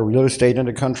 all the real estate in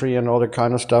the country and all that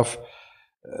kind of stuff,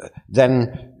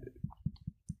 then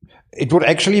it would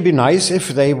actually be nice if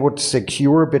they would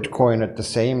secure Bitcoin at the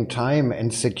same time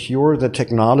and secure the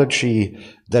technology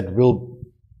that will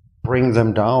bring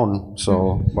them down.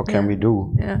 So what can we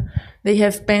do? Yeah, they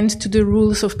have bent to the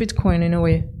rules of Bitcoin in a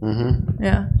way.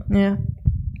 Yeah.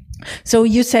 So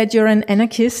you said you're an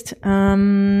anarchist.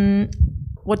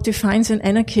 What defines an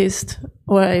anarchist,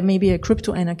 or maybe a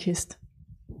crypto anarchist?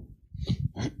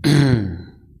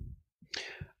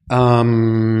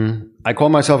 I call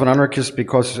myself an anarchist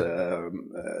because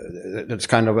it's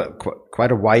kind of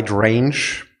quite a wide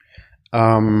range.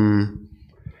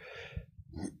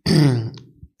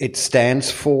 It stands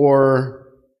for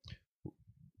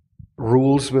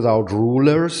rules without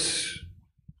rulers.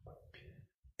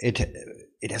 It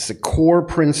has a core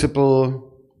principle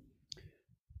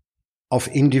of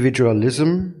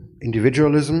individualism,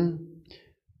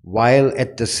 while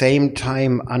at the same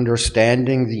time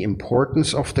understanding the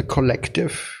importance of the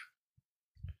collective.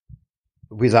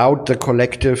 Without the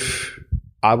collective,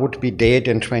 I would be dead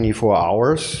in 24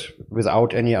 hours.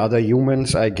 Without any other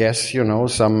humans, I guess,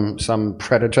 some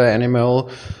predator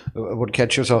animal would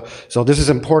catch you. So this is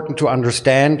important to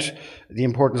understand the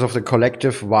importance of the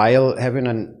collective while having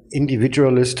an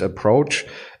individualist approach.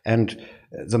 And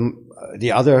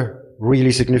the other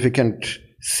really significant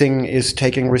thing is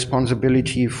taking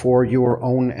responsibility for your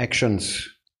own actions.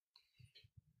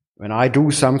 When I do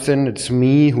something, it's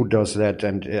me who does that,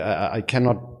 and I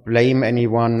cannot blame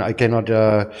anyone. I cannot,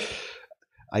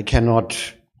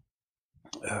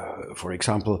 for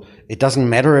example, it doesn't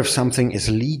matter if something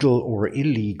is legal or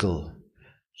illegal.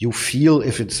 You feel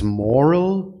if it's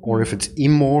moral or if it's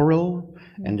immoral,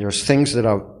 and there's things that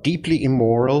are deeply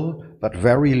immoral but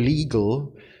very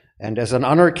legal. And as an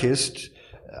anarchist,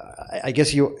 I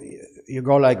guess you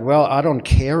go like, well, I don't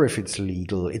care if it's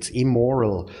legal, it's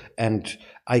immoral, and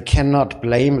I cannot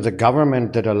blame the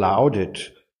government that allowed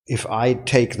it. If I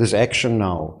take this action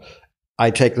now,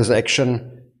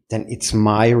 then it's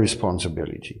my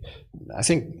responsibility. I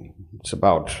think it's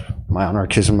about my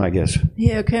anarchism, I guess.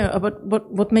 Yeah, okay. But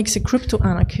what makes a crypto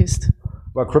anarchist?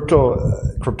 Well,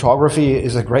 cryptography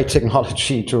is a great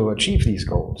technology to achieve these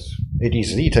goals. It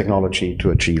is the technology to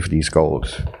achieve these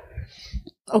goals.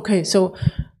 Okay, so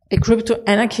a crypto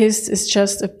anarchist is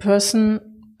just a person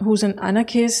who's an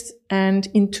anarchist and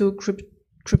into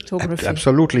cryptography.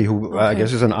 Absolutely. Who, I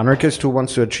guess, is an anarchist who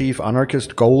wants to achieve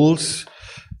anarchist goals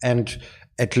and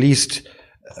at least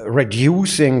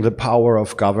reducing the power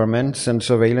of governments and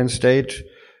surveillance state,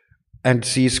 and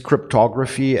sees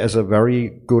cryptography as a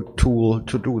very good tool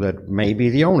to do that. Maybe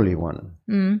the only one,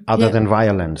 other than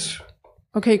violence.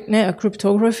 Okay,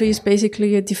 cryptography is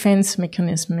basically a defense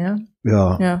mechanism, yeah?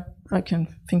 Yeah,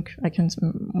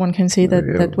 one can say that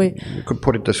that way. You could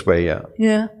put it this way, yeah.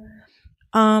 Yeah.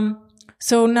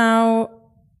 So now,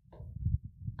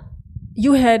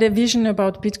 you had a vision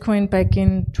about Bitcoin back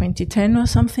in 2010 or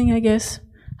something, I guess.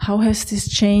 How has this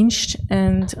changed?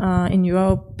 And in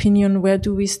your opinion, where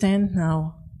do we stand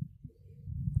now?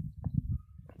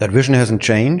 That vision hasn't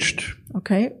changed.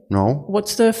 Okay. No.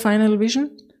 What's the final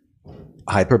vision?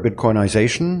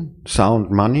 Hyper-Bitcoinization, sound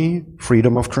money,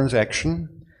 freedom of transaction.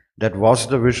 That was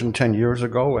the vision 10 years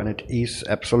ago, and it is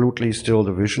absolutely still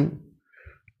the vision.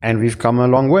 And we've come a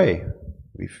long way.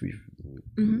 We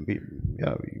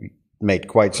made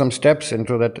quite some steps in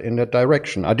that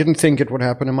direction. I didn't think it would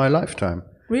happen in my lifetime.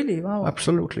 Really? Wow.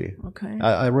 Absolutely. Okay.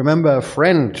 I remember a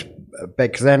friend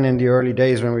back then in the early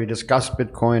days when we discussed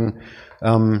Bitcoin.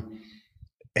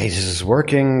 Hey, this is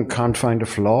working, can't find a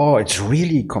flaw. It's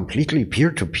really completely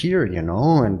peer-to-peer,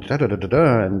 and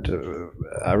da-da-da-da-da. And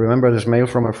I remember this mail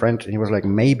from a friend, and he was like,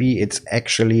 maybe it's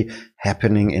actually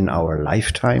happening in our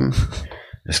lifetime.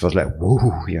 This was like,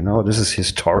 whoa, this is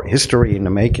history in the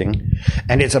making.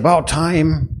 And it's about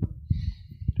time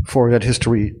for that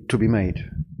history to be made.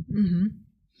 Mm-hmm.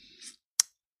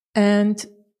 And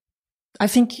I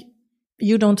think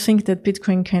you don't think that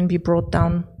Bitcoin can be brought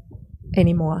down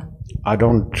anymore. I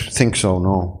don't think so,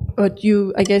 no. But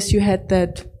I guess you had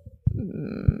that,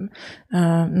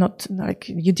 not like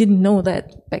you didn't know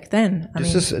that back then.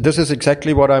 This is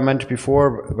exactly what I meant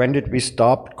before. When did we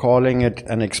stop calling it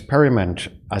an experiment?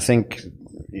 I think,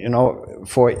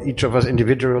 for each of us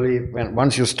individually,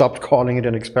 once you stopped calling it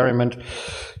an experiment,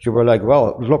 you were like,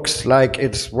 well, looks like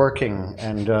it's working,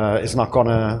 and it's not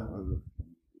gonna,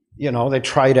 they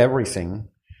tried everything.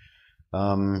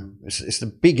 It's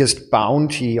the biggest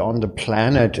bounty on the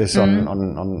planet is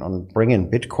on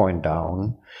bringing Bitcoin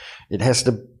down. It has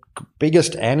the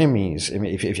biggest enemies.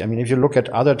 If you look at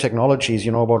other technologies,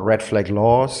 about red flag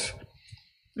laws.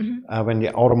 Mm-hmm. When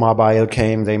the automobile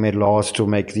came, they made laws to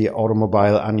make the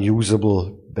automobile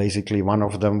unusable. Basically, one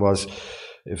of them was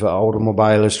if an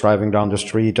automobile is driving down the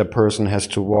street, a person has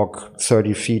to walk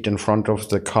 30 feet in front of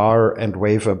the car and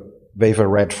wave a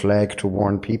red flag to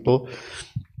warn people.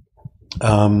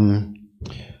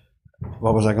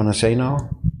 What was I going to say now?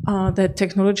 That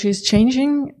technology is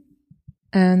changing,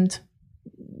 and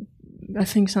I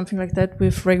think something like that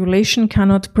with regulation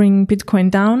cannot bring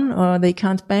Bitcoin down, or they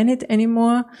can't ban it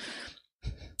anymore.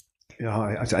 Yeah,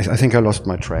 I think I lost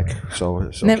my track, so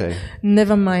it's okay.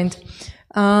 Never mind.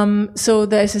 So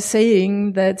there's a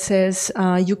saying that says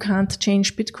you can't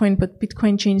change Bitcoin, but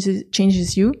Bitcoin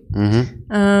changes you.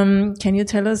 Mm-hmm. Can you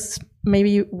tell us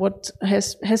maybe what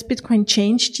has Bitcoin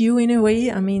changed you in a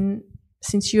way?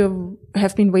 Since you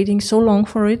have been waiting so long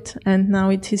for it, and now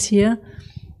it is here.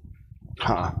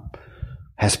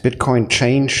 Has Bitcoin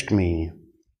changed me?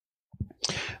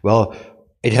 Well,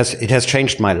 it has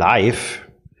changed my life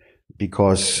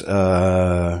because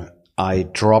I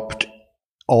dropped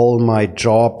all my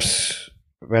jobs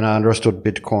when I understood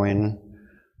Bitcoin.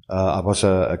 I was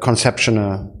a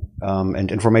conceptioner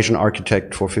and information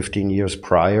architect for 15 years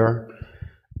prior.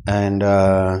 And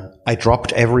I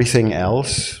dropped everything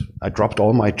else. I dropped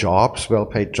all my jobs,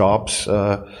 well-paid jobs,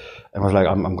 and was like,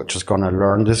 I'm just going to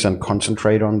learn this and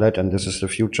concentrate on that, and this is the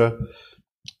future.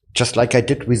 Just like I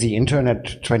did with the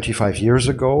internet 25 years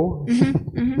ago.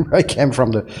 Mm-hmm, mm-hmm. I came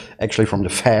from the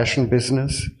fashion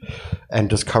business and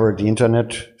discovered the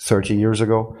internet 30 years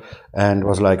ago and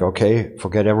was like, okay,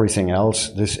 forget everything else.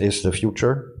 This is the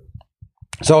future.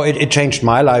 So it changed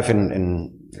my life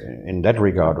in that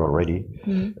regard already.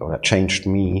 Mm-hmm. Or it changed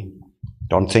me.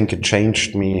 Don't think it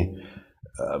changed me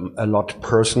a lot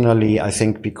personally. I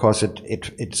think because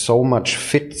it so much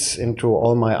fits into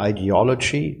all my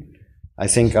ideology. I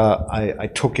think I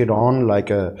took it on like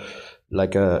a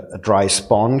dry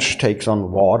sponge takes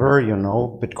on water,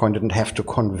 Bitcoin didn't have to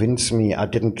convince me. I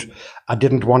didn't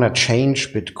want to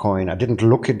change Bitcoin. I didn't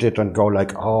look at it and go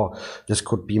like, oh, this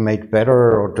could be made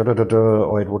better or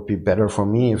or it would be better for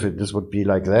me if this would be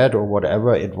like that or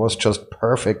whatever. It was just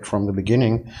perfect from the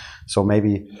beginning. So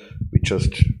maybe we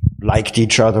just liked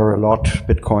each other a lot,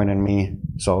 Bitcoin and me.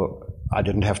 So I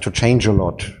didn't have to change a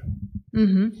lot.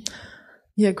 Mm-hmm.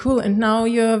 Yeah, cool. And now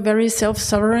you're very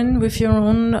self-sovereign with your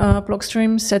own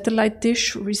Blockstream satellite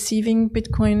dish, receiving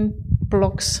Bitcoin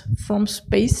blocks from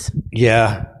space.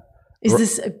 Yeah. Is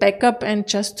this a backup and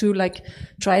just to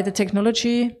try the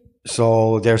technology?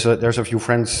 So there's a few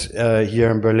friends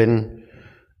here in Berlin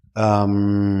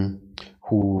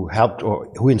who helped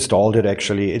or who installed it.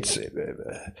 Actually,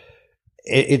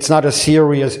 it's not a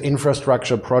serious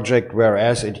infrastructure project,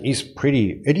 whereas it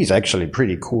is actually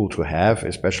pretty cool to have,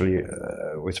 especially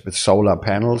with solar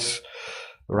panels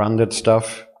around that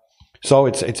stuff. So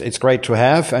it's great to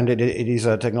have, and it is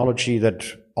a technology that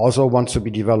also wants to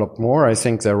be developed more. I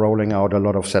think they're rolling out a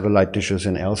lot of satellite dishes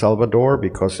in El Salvador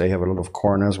because they have a lot of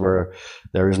corners where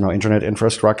there is no internet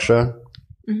infrastructure.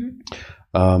 Mm-hmm.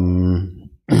 Yeah,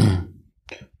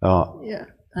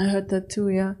 I heard that too.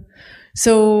 Yeah.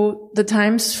 So the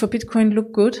times for Bitcoin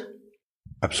look good.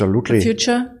 Absolutely. The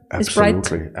future is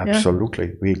bright. Absolutely.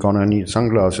 Yeah. We're gonna need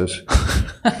sunglasses.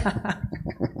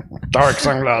 Dark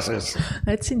sunglasses.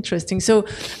 That's interesting. So,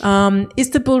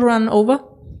 is the bull run over?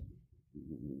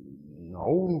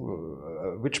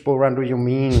 No. Which bull run do you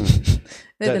mean?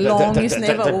 The long is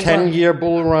never over. The 10-year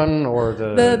bull run, or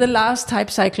the last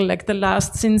hype cycle, like the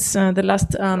last since the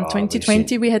last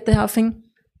 2020 we had the halving.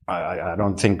 I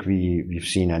don't think we've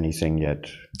seen anything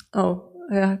yet. Oh,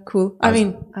 yeah, cool.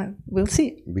 We'll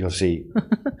see. We'll see.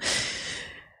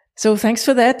 So thanks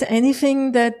for that.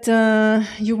 Anything that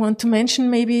you want to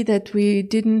mention, maybe that we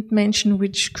didn't mention,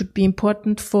 which could be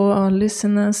important for our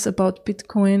listeners about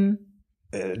Bitcoin?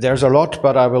 There's a lot,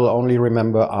 but I will only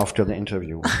remember after the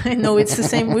interview. I know, it's the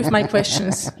same with my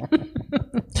questions.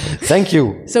 Thank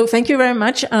you. So thank you very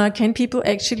much. Can people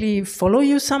actually follow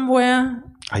you somewhere?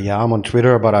 Yeah, I'm on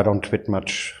Twitter, but I don't tweet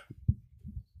much.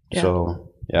 Yeah.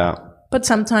 So, yeah. But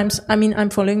sometimes, I'm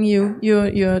following you.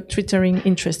 You're twittering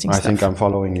interesting stuff. I think I'm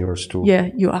following yours too. Yeah,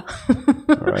 you are.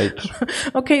 Right.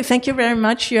 Okay, thank you very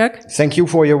much, Jörg. Thank you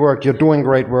for your work. You're doing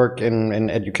great work in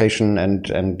education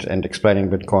and explaining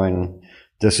Bitcoin.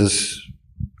 This is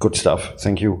good stuff.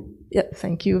 Thank you. Yeah,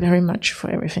 thank you very much for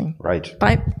everything. Right.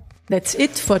 Bye. That's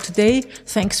it for today.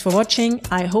 Thanks for watching.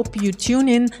 I hope you tune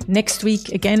in next week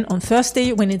again on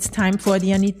Thursday when it's time for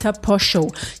the Anita Posch Show.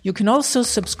 You can also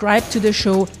subscribe to the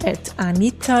show at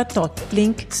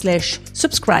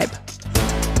anita.link/subscribe.